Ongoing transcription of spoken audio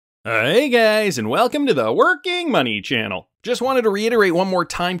Hey guys, and welcome to the Working Money channel. Just wanted to reiterate one more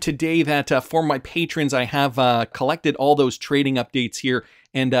time today that for my patrons, I have collected all those trading updates here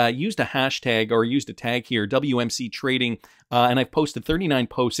and used a hashtag or used a tag here, WMC Trading, and I've posted 39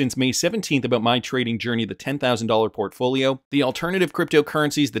 posts since May 17th about my trading journey, the $10,000 portfolio, the alternative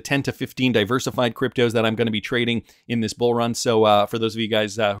cryptocurrencies, the 10 to 15 diversified cryptos that I'm going to be trading in this bull run. So for those of you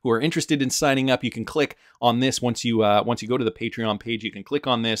guys who are interested in signing up, you can click on this. Once you go to the Patreon page, you can click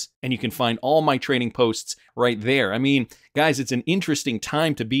on this and you can find all my trading posts right there. I mean, guys, it's an interesting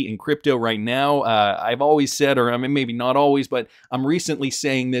time to be in crypto right now. I've always said, or I mean, maybe not always, but I'm recently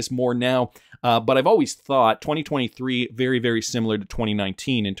saying this more now, but I've always thought 2023 very similar to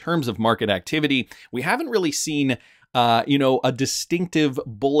 2019 in terms of market activity. We haven't really seen a distinctive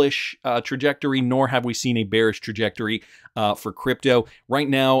bullish trajectory, nor have we seen a bearish trajectory for crypto. Right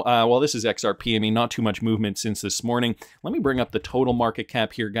now, well, this is XRP. I mean, not too much movement since this morning. Let me bring up the total market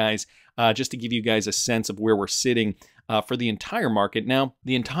cap here, guys, just to give you guys a sense of where we're sitting for the entire market. Now,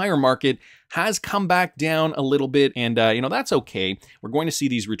 the entire market has come back down a little bit, and that's okay. We're going to see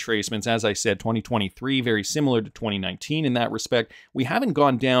these retracements. As I said, 2023, very similar to 2019 in that respect. We haven't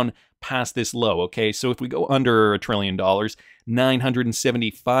gone down past this low, okay? So if we go under $1 trillion,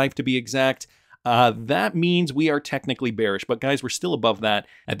 975 to be exact, that means we are technically bearish. But guys, we're still above that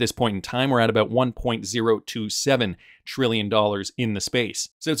at this point in time. We're at about $1.027 trillion in the space.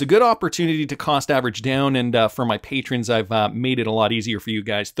 So it's a good opportunity to cost average down. And for my patrons, I've made it a lot easier for you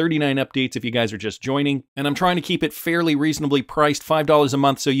guys. 39 updates if you guys are just joining. And I'm trying to keep it fairly reasonably priced, $5 a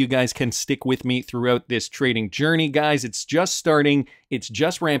month, so you guys can stick with me throughout this trading journey. Guys, it's just starting. It's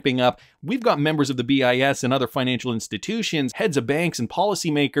just ramping up. We've got members of the BIS and other financial institutions, heads of banks and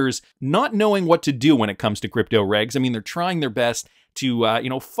policymakers not knowing what to do when it comes to crypto regs. I mean, they're trying their best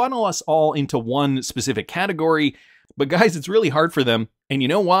to, funnel us all into one specific category. But guys, it's really hard for them. And you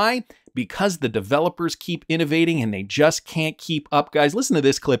know why? Because the developers keep innovating and they just can't keep up. Guys, listen to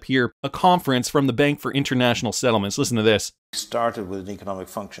this clip here, a conference from the Bank for International Settlements. Listen to this. We started with an economic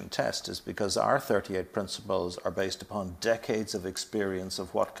function test is because our 38 principles are based upon decades of experience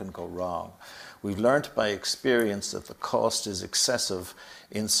of what can go wrong. We've learned by experience that the cost is excessive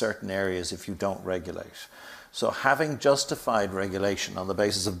in certain areas if you don't regulate. So having justified regulation on the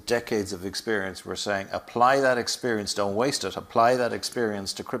basis of decades of experience, we're saying apply that experience, don't waste it, apply that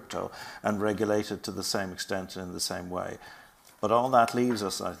experience to crypto and regulate it to the same extent and in the same way. But all that leaves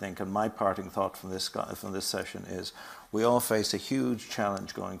us, I think, and my parting thought from this session is we all face a huge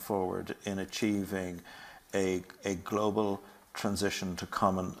challenge going forward in achieving a global transition to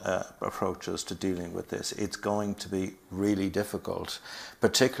common approaches to dealing with this. It's going to be really difficult,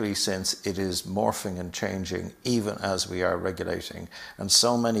 particularly since it is morphing and changing even as we are regulating. And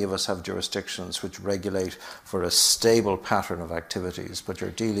so many of us have jurisdictions which regulate for a stable pattern of activities, but you're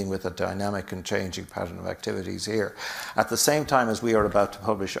dealing with a dynamic and changing pattern of activities here. At the same time as we are about to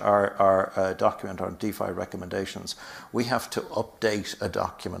publish our document on DeFi recommendations, we have to update a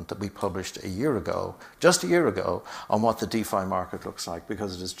document that we published a year ago, just a year ago, on what the DeFi market looks like,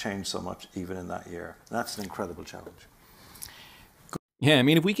 because it has changed so much even in that year. And that's an incredible challenge. Yeah, I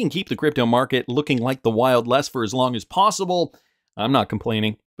mean, if we can keep the crypto market looking like the Wild West for as long as possible, I'm not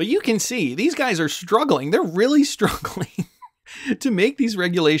complaining. But you can see these guys are struggling. They're really struggling to make these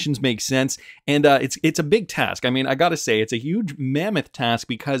regulations make sense. And it's a big task. I mean, I got to say, it's a huge mammoth task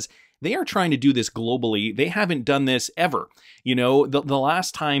because they are trying to do this globally. They haven't done this ever. You know, the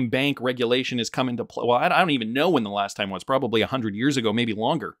last time bank regulation has come into play, well, I don't even know when the last time was, probably 100 years ago, maybe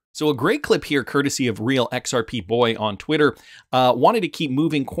longer. So a great clip here, courtesy of Real XRP Boy on Twitter, wanted to keep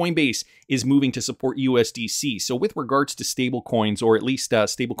moving. Coinbase is moving to support USDC. So with regards to stablecoins, or at least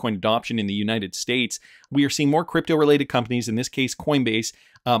stablecoin adoption in the United States, we are seeing more crypto-related companies, in this case Coinbase,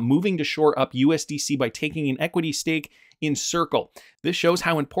 moving to shore up USDC by taking an equity stake in Circle. This shows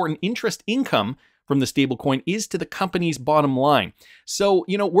how important interest income from the stablecoin is to the company's bottom line. So,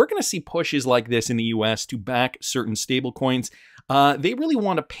 we're going to see pushes like this in the US to back certain stablecoins. They really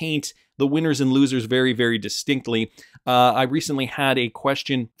want to paint the winners and losers very distinctly. I recently had a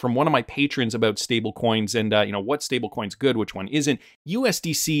question from one of my patrons about stablecoins and, what stablecoin's good, which one isn't.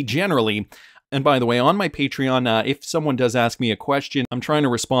 USDC generally. And by the way, on my Patreon, if someone does ask me a question, I'm trying to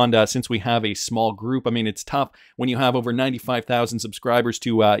respond since we have a small group. I mean, it's tough when you have over 95,000 subscribers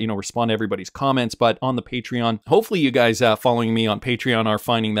to, respond to everybody's comments. But on the Patreon, hopefully you guys following me on Patreon are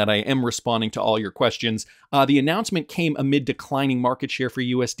finding that I am responding to all your questions. The announcement came amid declining market share for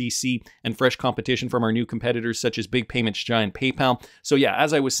USDC and fresh competition from our new competitors such as big payments giant PayPal. So yeah,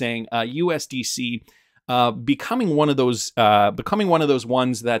 as I was saying, USDC becoming one of those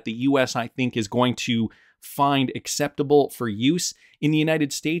ones that the U.S. I think is going to find acceptable for use. In the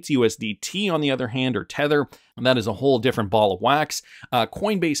United States, USDT, on the other hand, or Tether, and that is a whole different ball of wax.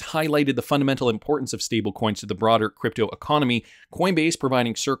 Coinbase highlighted the fundamental importance of stablecoins to the broader crypto economy. Coinbase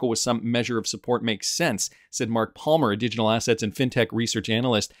providing Circle with some measure of support makes sense, said Mark Palmer, a digital assets and fintech research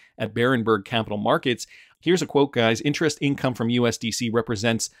analyst at Berenberg Capital Markets. Here's a quote, guys. Interest income from USDC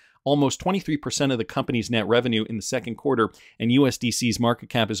represents almost 23% of the company's net revenue in the second quarter, and USDC's market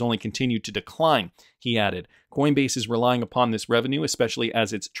cap has only continued to decline, he added. Coinbase is relying upon this revenue, especially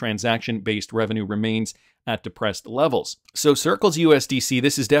as its transaction-based revenue remains at depressed levels. So Circle's USDC,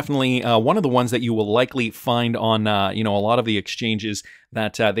 this is definitely one of the ones that you will likely find on a lot of the exchanges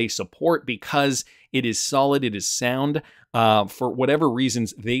that they support, because it is solid, it is sound. For whatever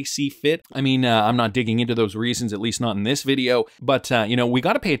reasons they see fit. I mean, I'm not digging into those reasons, at least not in this video, but we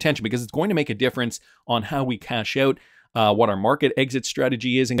got to pay attention, because it's going to make a difference on how we cash out, what our market exit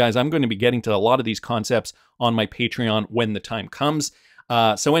strategy is. And guys, I'm going to be getting to a lot of these concepts on my Patreon when the time comes.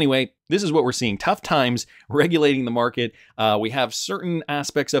 So anyway, this is what we're seeing. Tough times regulating the market. We have certain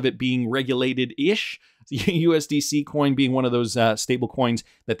aspects of it being regulated-ish. USDC coin being one of those stable coins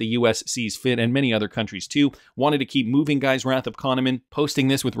that the US sees fit, and many other countries too. Wanted to keep moving, guys. Wrath of Kahneman posting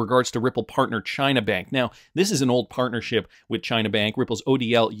this with regards to Ripple partner China Bank. Now, this is an old partnership with China Bank. Ripple's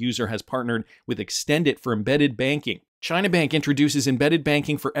ODL user has partnered with Extendit for embedded banking. China Bank introduces embedded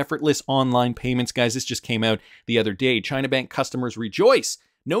banking for effortless online payments. Guys, this just came out the other day. China Bank customers rejoice.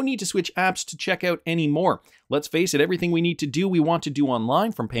 No need to switch apps to checkout anymore. Let's face it, everything we need to do, we want to do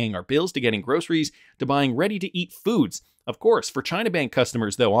online, from paying our bills to getting groceries to buying ready-to-eat foods. Of course, for China Bank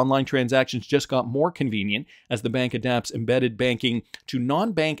customers, though, online transactions just got more convenient as the bank adapts embedded banking to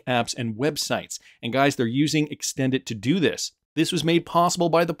non-bank apps and websites. And guys, they're using Extendit to do this. This was made possible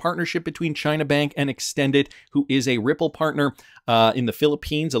by the partnership between China Bank and Extendit, who is a Ripple partner in the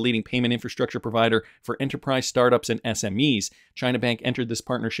Philippines, a leading payment infrastructure provider for enterprise startups and SMEs. China Bank entered this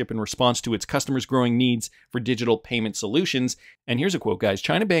partnership in response to its customers' growing needs for digital payment solutions. And here's a quote, guys.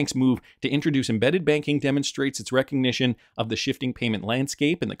 China Bank's move to introduce embedded banking demonstrates its recognition of the shifting payment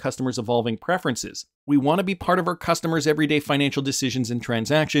landscape and the customer's evolving preferences. We want to be part of our customers' everyday financial decisions and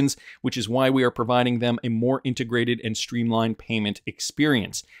transactions, which is why we are providing them a more integrated and streamlined payment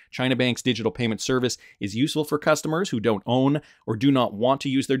experience. China Bank's digital payment service is useful for customers who don't own or do not want to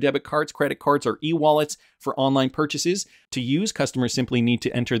use their debit cards, credit cards, or e-wallets for online purchases. To use, customers simply need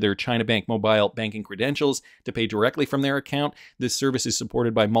to enter their China Bank mobile banking credentials to pay directly from their account. This service is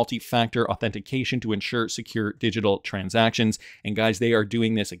supported by multi-factor authentication to ensure secure digital transactions. And guys, they are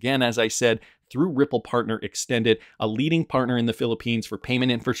doing this again, as I said, through Ripple partner Extendit, a leading partner in the Philippines for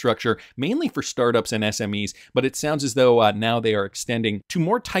payment infrastructure, mainly for startups and SMEs. But it sounds as though now they are extending to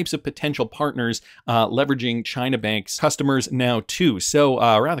more types of potential partners, leveraging China Bank's customers now too. So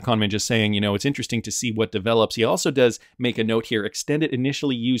Wrath of Kahneman just saying, it's interesting to see what develops. He also does make a note here. Extendit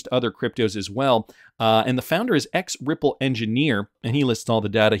initially used other cryptos as well. And the founder is ex-Ripple engineer, and he lists all the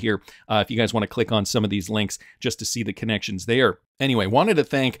data here. If you guys want to click on some of these links just to see the connections there. Anyway, wanted to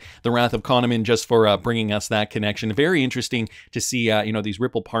thank the Wrath of Kahneman just for bringing us that connection. Very interesting to see, these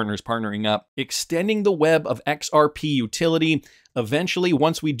Ripple partners partnering up, extending the web of XRP utility. Eventually,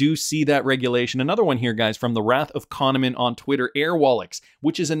 once we do see that regulation, another one here, guys, from the Wrath of Kahneman on Twitter, Airwallex,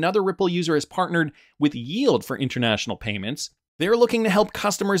 which is another Ripple user, has partnered with Yield for international payments. They're looking to help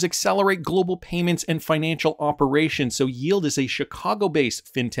customers accelerate global payments and financial operations. So Yield is a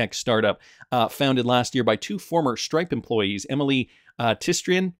Chicago-based fintech startup founded last year by two former Stripe employees, Emily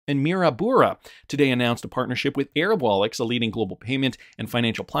Tistrian and Mira Bura. Today announced a partnership with Airwallex, a leading global payment and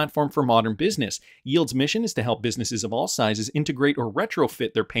financial platform for modern business. Yield's mission is to help businesses of all sizes integrate or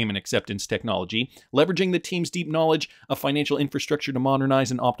retrofit their payment acceptance technology, leveraging the team's deep knowledge of financial infrastructure to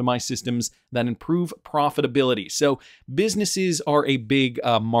modernize and optimize systems that improve profitability. So businesses are a big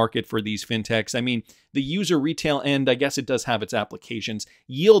market for these fintechs. I mean, the user retail end, I guess it does have its applications.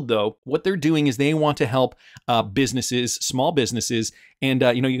 Yield, though, what they're doing is they want to help businesses, small businesses, and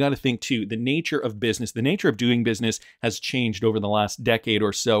you got to think too, the nature of business, the nature of doing business has changed over the last decade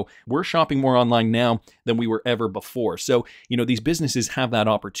or so. We're shopping more online now than we were ever before. So, these businesses have that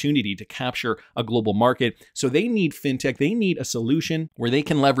opportunity to capture a global market. So they need fintech. They need a solution where they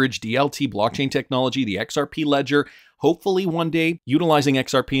can leverage DLT blockchain technology, the XRP ledger, hopefully one day utilizing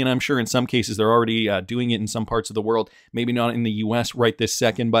XRP, and I'm sure in some cases they're already doing it in some parts of the world, maybe not in the US right this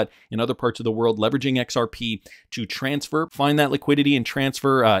second, but in other parts of the world, leveraging XRP to transfer, find that liquidity and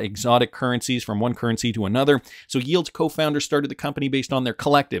transfer exotic currencies from one currency to another. So Yield's co-founder started the company based on their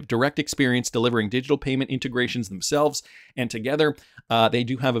collective direct experience delivering digital payment integrations themselves, and together they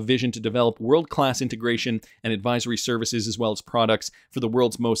do have a vision to develop world-class integration and advisory services as well as products for the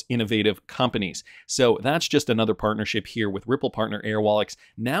world's most innovative companies. So that's just another partnership here with Ripple partner Airwallex,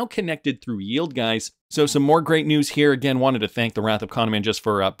 now connected through Yield, guys. So some more great news here. Again, wanted to thank the Wrath of Kahneman just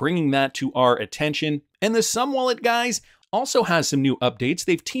for bringing that to our attention. And the Sum Wallet, guys, also has some new updates.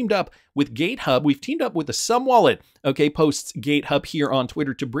 They've teamed up with GateHub. We've teamed up with the Sum Wallet, okay, posts GateHub here on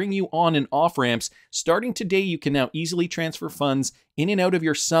Twitter to bring you on and off ramps. Starting today, you can now easily transfer funds in and out of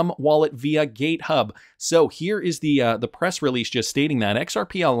your Sum Wallet via GateHub. So here is the press release just stating that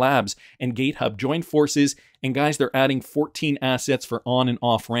XRPL Labs and GateHub joined forces, and guys, they're adding 14 assets for on and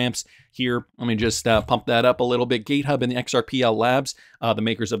off ramps here. Let me just pump that up a little bit. GateHub and the XRPL Labs, the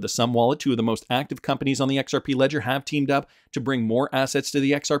makers of the Sum Wallet, two of the most active companies on the XRP ledger, have teamed up to bring more assets to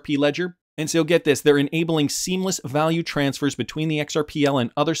the XRP ledger. And so get this, they're enabling seamless value transfers between the XRPL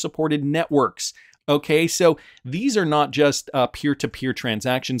and other supported networks. Okay, so these are not just peer-to-peer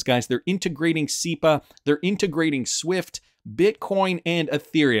transactions, guys. They're integrating SEPA, they're integrating SWIFT, Bitcoin, and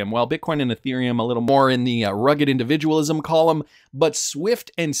Ethereum. Well, Bitcoin and Ethereum a little more in the rugged individualism column, but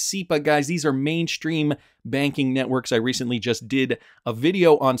SWIFT and SEPA, guys, these are mainstream banking networks. I recently just did a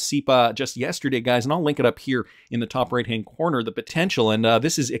video on SEPA just yesterday, guys, and I'll link it up here in the top right-hand corner, the potential, and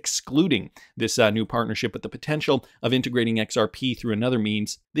this is excluding this new partnership, but the potential of integrating XRP through another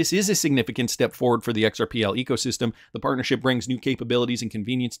means. This is a significant step forward for the XRPL ecosystem. The partnership brings new capabilities and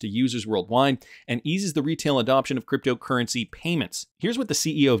convenience to users worldwide and eases the retail adoption of cryptocurrency payments. Here's what the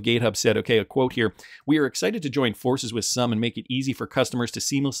CEO of GateHub said, okay, a quote here: "We are excited to join forces with Sum and make it easy for customers to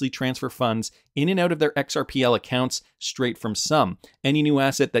seamlessly transfer funds in and out of their XRPL accounts straight from Sum. Any new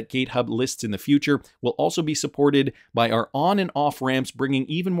asset that GateHub lists in the future will also be supported by our on and off ramps, bringing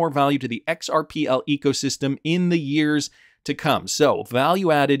even more value to the XRPL ecosystem in the years to come." So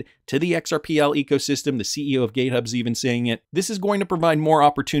value added to the XRPL ecosystem. The CEO of GateHub's even saying it. This is going to provide more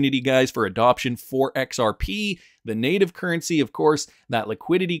opportunity, guys, for adoption for XRP, the native currency, of course, that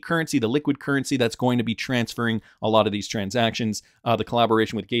liquidity currency, the liquid currency that's going to be transferring a lot of these transactions. The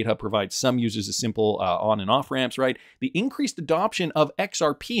collaboration with GateHub provides some users a simple on and off ramps, right? The increased adoption of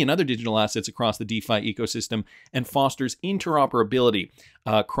XRP and other digital assets across the DeFi ecosystem and fosters interoperability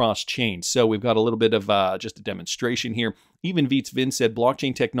cross-chain. So we've got a little bit of just a demonstration here. Even Viets Vin said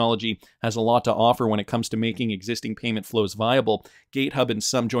blockchain technology has a lot to offer when it comes to making existing payment flows viable. GateHub and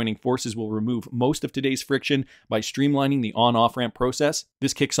Sum joining forces will remove most of today's friction by streamlining the on-off ramp process.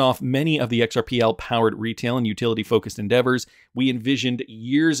 This kicks off many of the XRPL-powered retail and utility-focused endeavors we envisioned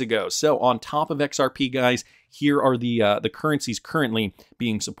years ago. So on top of XRP, guys, here are the currencies currently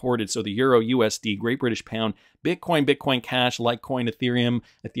being supported. So the Euro, USD, Great British Pound, Bitcoin, Bitcoin Cash, Litecoin, Ethereum,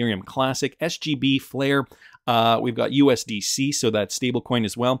 Ethereum Classic, SGB, Flare. We've got USDC, so that's stablecoin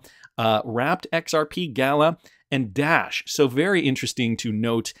as well. Wrapped XRP, Gala, and Dash. So very interesting to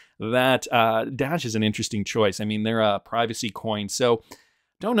note that Dash is an interesting choice. I mean, they're a privacy coin, so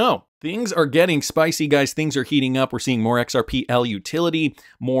don't know. Things are getting spicy, guys. Things are heating up. We're seeing more XRPL utility,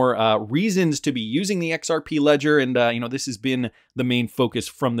 more reasons to be using the XRP ledger. And, you know, this has been the main focus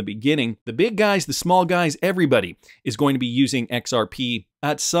from the beginning. The big guys, the small guys, everybody is going to be using XRP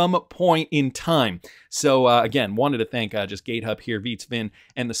at some point in time. So, again, wanted to thank just GateHub here, Viets Vin,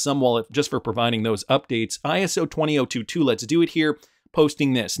 and the Sum Wallet just for providing those updates. ISO 20022, let's do it here.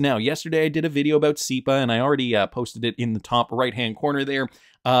 Posting this. Now, yesterday I did a video about SEPA, and I already posted it in the top right-hand corner there.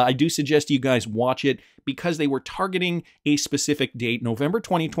 I do suggest you guys watch it because they were targeting a specific date, November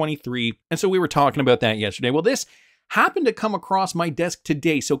 2023, and so we were talking about that yesterday. Well, this happened to come across my desk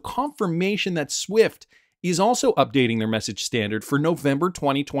today, so confirmation that SWIFT is also updating their message standard for November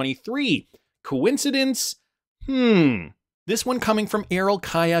 2023. Coincidence? This one coming from Errol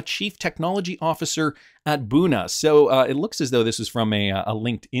Kaya, Chief Technology Officer at Buna. So it looks as though this is from a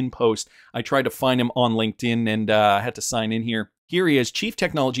LinkedIn post. I tried to find him on LinkedIn and I had to sign in here. Here he is, Chief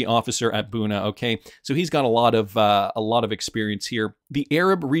Technology Officer at Buna, okay? So he's got a lot of experience here. The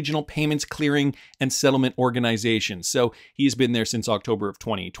Arab Regional Payments Clearing and Settlement Organization. So he's been there since October of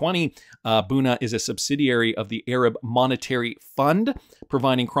 2020. Buna is a subsidiary of the Arab Monetary Fund,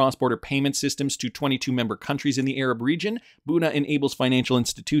 providing cross-border payment systems to 22 member countries in the Arab region. Buna enables financial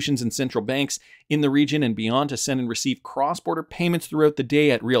institutions and central banks in the region and beyond to send and receive cross-border payments throughout the day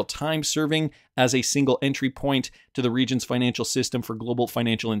at real time, serving as a single entry point to the region's financial system for global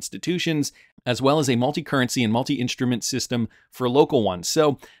financial institutions, as well as a multi-currency and multi-instrument system for local ones.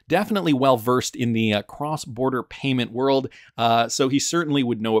 So definitely well-versed in the cross-border payment world. So he certainly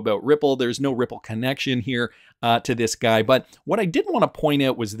would know about Ripple. There's no Ripple connection here to this guy. But what I did want to point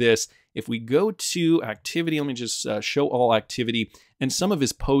out was this. If we go to activity, let me just show all activity and some of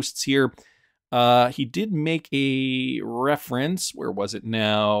his posts here. He did make a reference. Where was it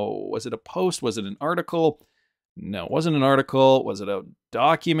now? Was it a post? Was it an article? No, it wasn't an article. Was it a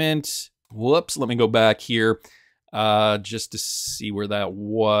document? Whoops, let me go back here just to see where that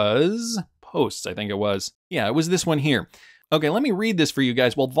was. Posts, I think it was. Yeah, it was this one here. Okay, let me read this for you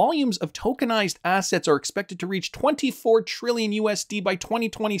guys. Well, volumes of tokenized assets are expected to reach 24 trillion USD by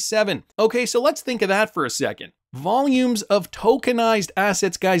 2027. Okay, so let's think of that for a second. Volumes of tokenized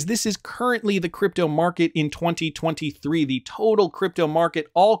assets, guys, this is currently the crypto market in 2023, the total crypto market,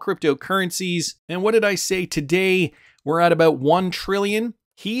 all cryptocurrencies. And what did I say today? We're at about 1 trillion.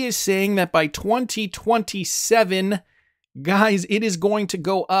 He is saying that by 2027, guys, it is going to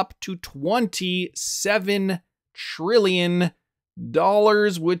go up to $27 trillion,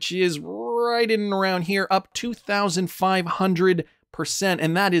 which is right in and around here, up 2,500%.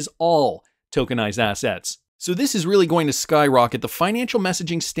 And that is all tokenized assets. So this is really going to skyrocket. The financial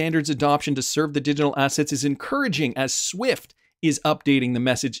messaging standards adoption to serve the digital assets is encouraging as SWIFT is updating the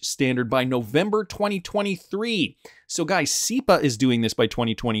message standard by November 2023. So guys, SEPA is doing this by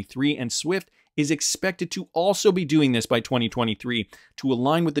 2023 and SWIFT is expected to also be doing this by 2023 to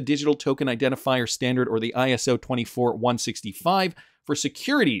align with the Digital Token Identifier Standard, or the ISO 24165, for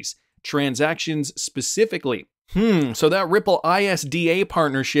securities transactions specifically. So that Ripple ISDA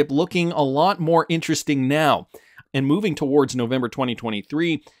partnership looking a lot more interesting now. And moving towards November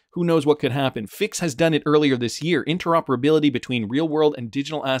 2023, who knows what could happen? Fix has done it earlier this year. Interoperability between real-world and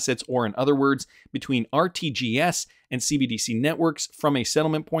digital assets, or in other words, between RTGS and CBDC networks from a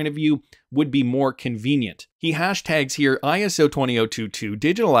settlement point of view, would be more convenient. He hashtags here ISO 20022,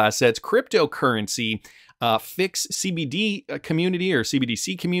 digital assets, cryptocurrency, Fix CBD community or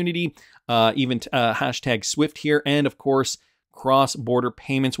CBDC community, even hashtag Swift here, and of course, cross-border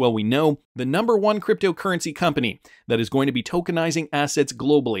payments. Well, we know the #1 cryptocurrency company that is going to be tokenizing assets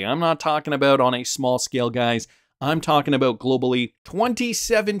globally. I'm not talking about on a small scale, guys. I'm talking about globally,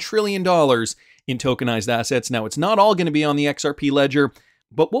 $27 trillion in tokenized assets. Now, it's not all going to be on the XRP ledger,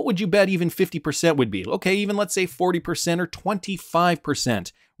 but what would you bet even 50% would be? Okay, even let's say 40% or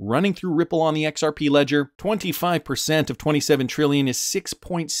 25%. Running through Ripple on the XRP ledger, 25% of 27 trillion is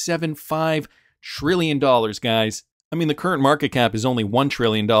 $6.75 trillion, guys. I mean, the current market cap is only $1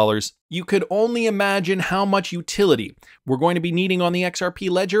 trillion. You could only imagine how much utility we're going to be needing on the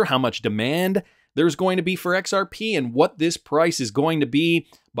XRP ledger, how much demand there's going to be for XRP, and what this price is going to be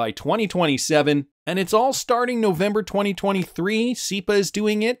by 2027. And it's all starting November 2023. SEPA is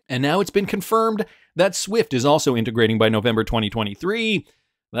doing it, and now it's been confirmed that Swift is also integrating by November 2023.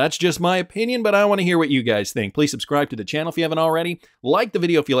 That's just my opinion, but I want to hear what you guys think. Please subscribe to the channel if you haven't already. Like the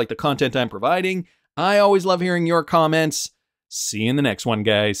video if you like the content I'm providing. I always love hearing your comments. See you in the next one,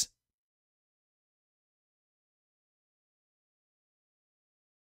 guys.